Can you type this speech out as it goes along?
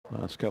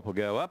Last couple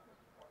go up.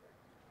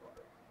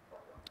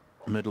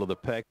 Middle of the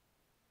pack.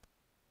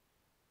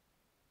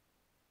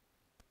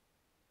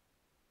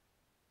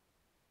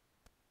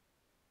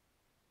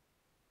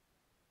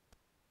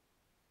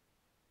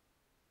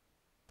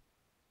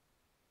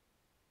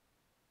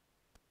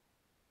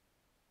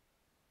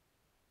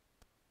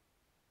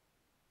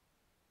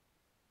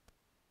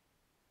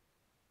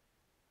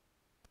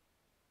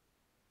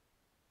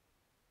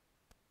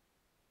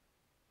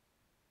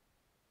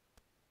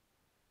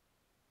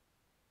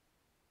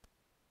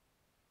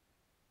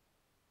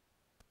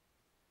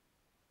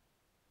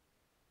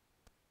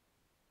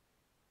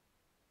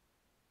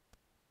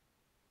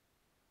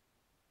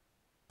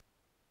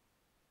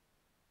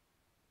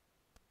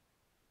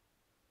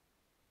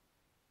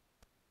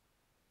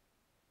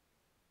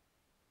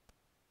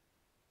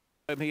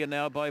 Here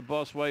now by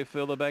Bosway.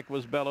 Further back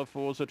was Bella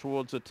Forza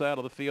towards the tail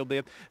of the field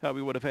there.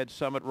 We would have had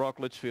Summit Rock,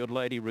 Litchfield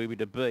Lady, Ruby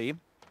to be.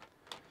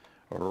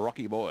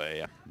 Rocky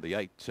Boy, the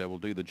 8 will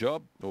do the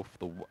job off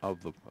the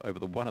over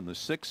the 1 and the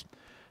 6.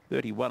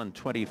 31 and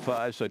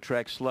 25, so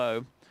track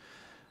slow.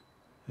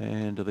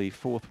 And the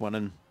 4th one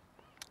in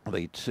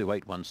the 2,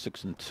 8, 1,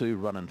 6 and 2,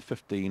 running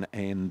 15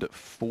 and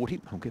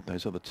 40. I'll get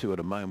those other two at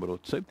a moment or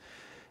two.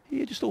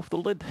 Yeah, just off the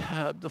lid,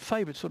 the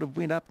favourite sort of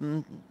went up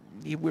and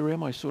yeah, where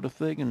am I sort of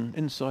thing, and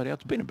inside out.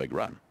 It's been a big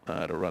run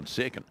to run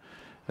second.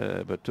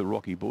 But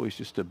Rocky Boy's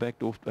just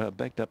backed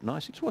up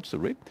nicely. So what's the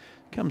rep?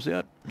 Comes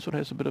out, sort of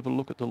has a bit of a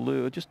look at the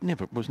lure. Just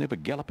was never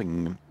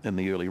galloping in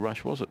the early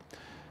rush, was it?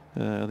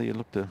 There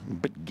looked a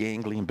bit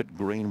gangly and a bit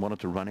green,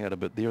 wanted to run out a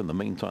bit there. In the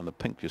meantime, the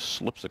pink just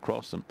slips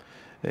across them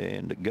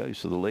and it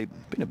goes to the lead.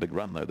 Been a big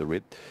run though, the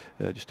red.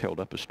 Just held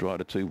up a stride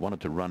or two,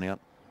 wanted to run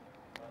out,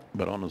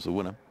 but Honour's the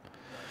winner.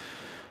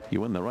 You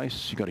win the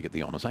race, you got to get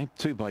the honours, eh?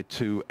 2 by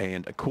 2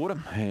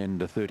 1/4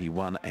 and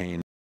 31 and